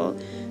is able,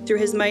 through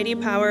his mighty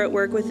power at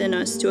work within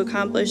us, to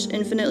accomplish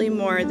infinitely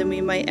more than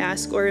we might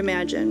ask or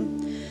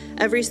imagine."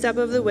 Every step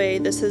of the way,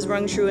 this has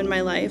rung true in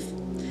my life.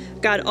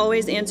 God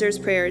always answers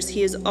prayers.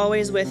 He is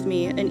always with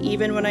me, and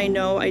even when I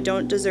know I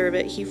don't deserve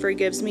it, he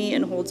forgives me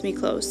and holds me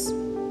close.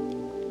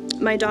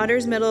 My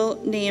daughter's middle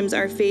names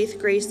are Faith,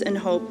 Grace, and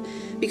Hope,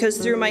 because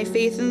through my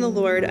faith in the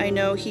Lord, I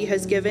know he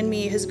has given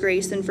me his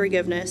grace and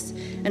forgiveness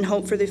and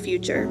hope for the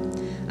future.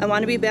 I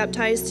want to be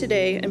baptized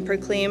today and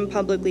proclaim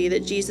publicly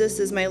that Jesus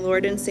is my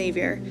Lord and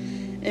Savior,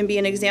 and be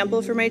an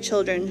example for my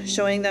children,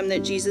 showing them that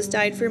Jesus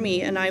died for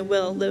me and I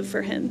will live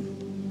for him.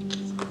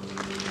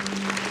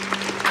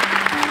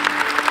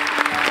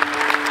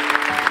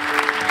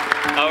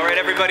 All right,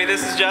 everybody,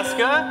 this is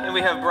Jessica, and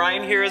we have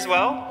Brian here as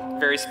well.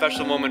 Very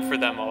special moment for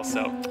them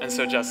also. And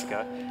so,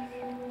 Jessica,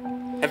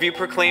 have you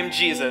proclaimed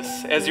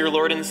Jesus as your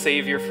Lord and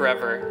Savior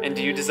forever? And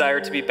do you desire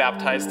to be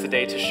baptized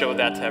today to show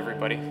that to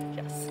everybody?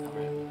 Yes. All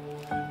right.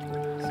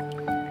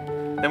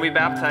 Then we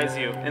baptize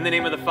you in the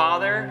name of the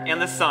Father,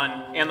 and the Son,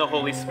 and the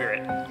Holy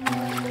Spirit.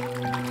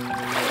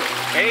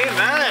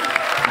 Amen.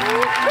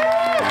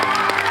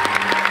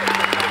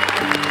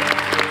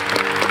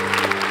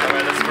 All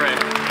right, let's pray.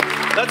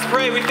 Let's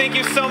pray. We thank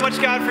you so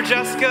much, God, for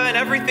Jessica and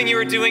everything you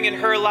are doing in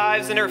her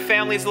lives and her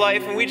family's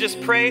life. And we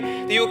just pray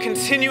that you will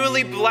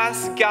continually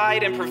bless,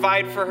 guide, and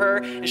provide for her,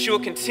 and she will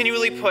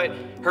continually put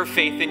her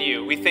faith in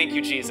you. We thank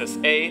you, Jesus.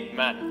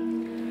 Amen.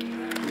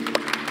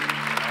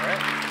 All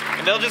right.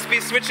 And they'll just be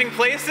switching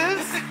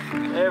places.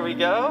 There we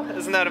go.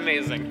 Isn't that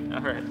amazing?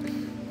 All right.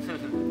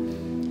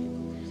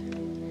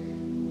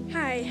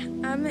 Hi,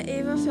 I'm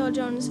Ava Phil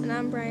Jones, and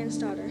I'm Brian's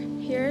daughter.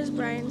 Here is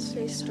Brian's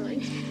faith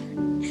story.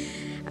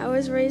 I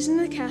was raised in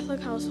a Catholic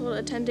household,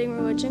 attending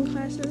religion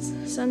classes,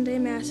 Sunday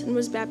Mass, and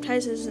was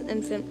baptized as an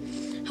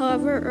infant.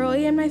 However,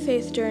 early in my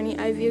faith journey,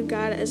 I viewed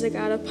God as a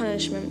God of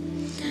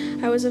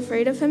punishment. I was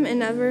afraid of him and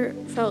never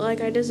felt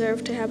like I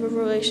deserved to have a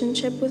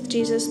relationship with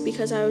Jesus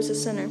because I was a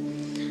sinner.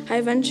 I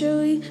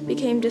eventually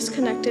became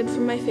disconnected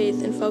from my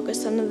faith and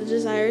focused on the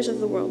desires of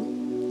the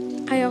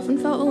world. I often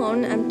felt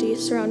alone and empty,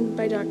 surrounded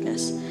by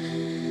darkness.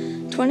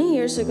 20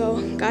 years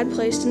ago, God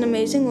placed an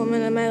amazing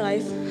woman in my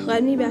life,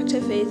 led me back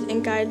to faith,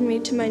 and guided me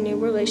to my new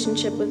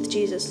relationship with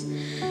Jesus.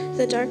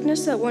 The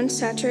darkness that once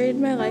saturated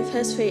my life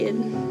has faded,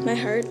 my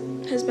heart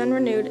has been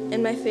renewed,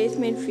 and my faith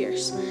made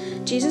fierce.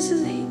 Jesus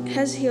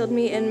has healed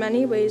me in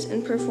many ways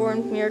and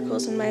performed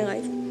miracles in my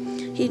life.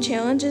 He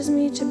challenges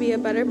me to be a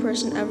better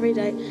person every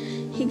day.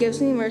 He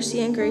gives me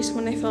mercy and grace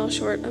when I fall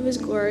short of his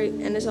glory,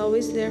 and is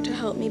always there to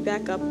help me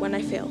back up when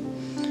I fail.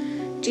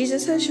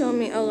 Jesus has shown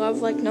me a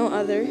love like no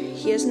other.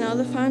 He is now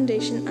the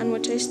foundation on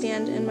which I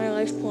stand, and my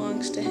life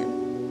belongs to him.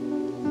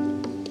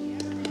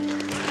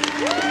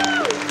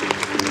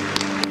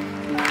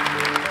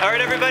 All right,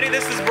 everybody,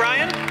 this is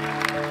Brian.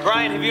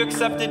 Brian, have you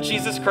accepted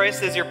Jesus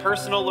Christ as your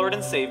personal Lord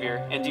and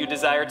Savior? And do you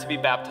desire to be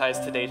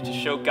baptized today to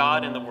show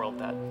God and the world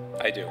that?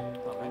 I do.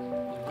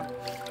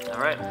 All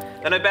right.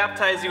 Then I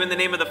baptize you in the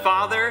name of the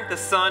Father, the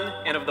Son,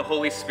 and of the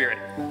Holy Spirit.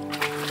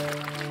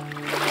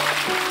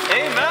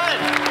 Amen.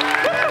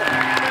 Woo!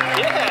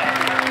 Yeah.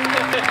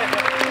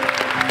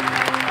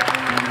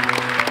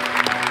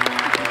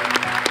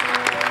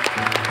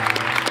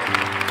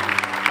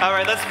 All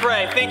right, let's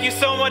pray. Thank you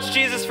so much,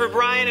 Jesus, for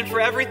Brian and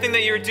for everything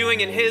that you're doing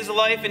in his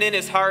life and in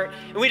his heart.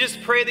 And we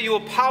just pray that you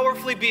will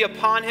powerfully be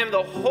upon him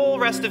the whole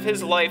rest of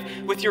his life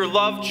with your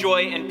love,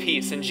 joy, and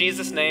peace. In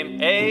Jesus'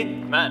 name,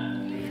 amen.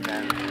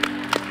 Amen.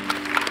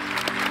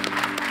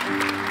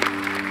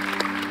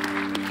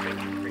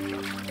 Great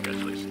job.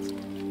 Congratulations.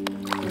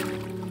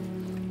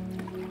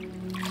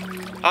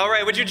 All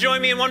right, would you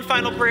join me in one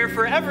final prayer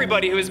for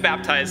everybody who is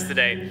baptized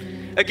today?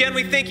 Again,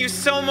 we thank you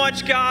so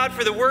much, God,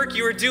 for the work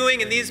you are doing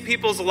in these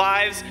people's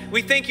lives.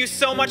 We thank you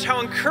so much how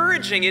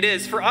encouraging it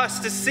is for us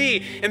to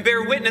see and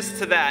bear witness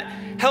to that.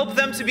 Help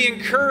them to be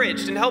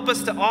encouraged and help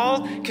us to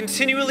all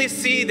continually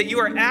see that you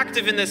are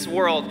active in this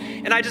world.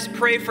 And I just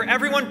pray for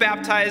everyone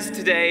baptized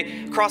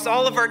today across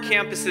all of our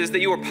campuses that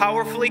you will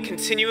powerfully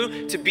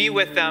continue to be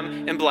with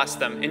them and bless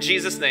them. In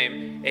Jesus'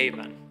 name,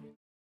 amen.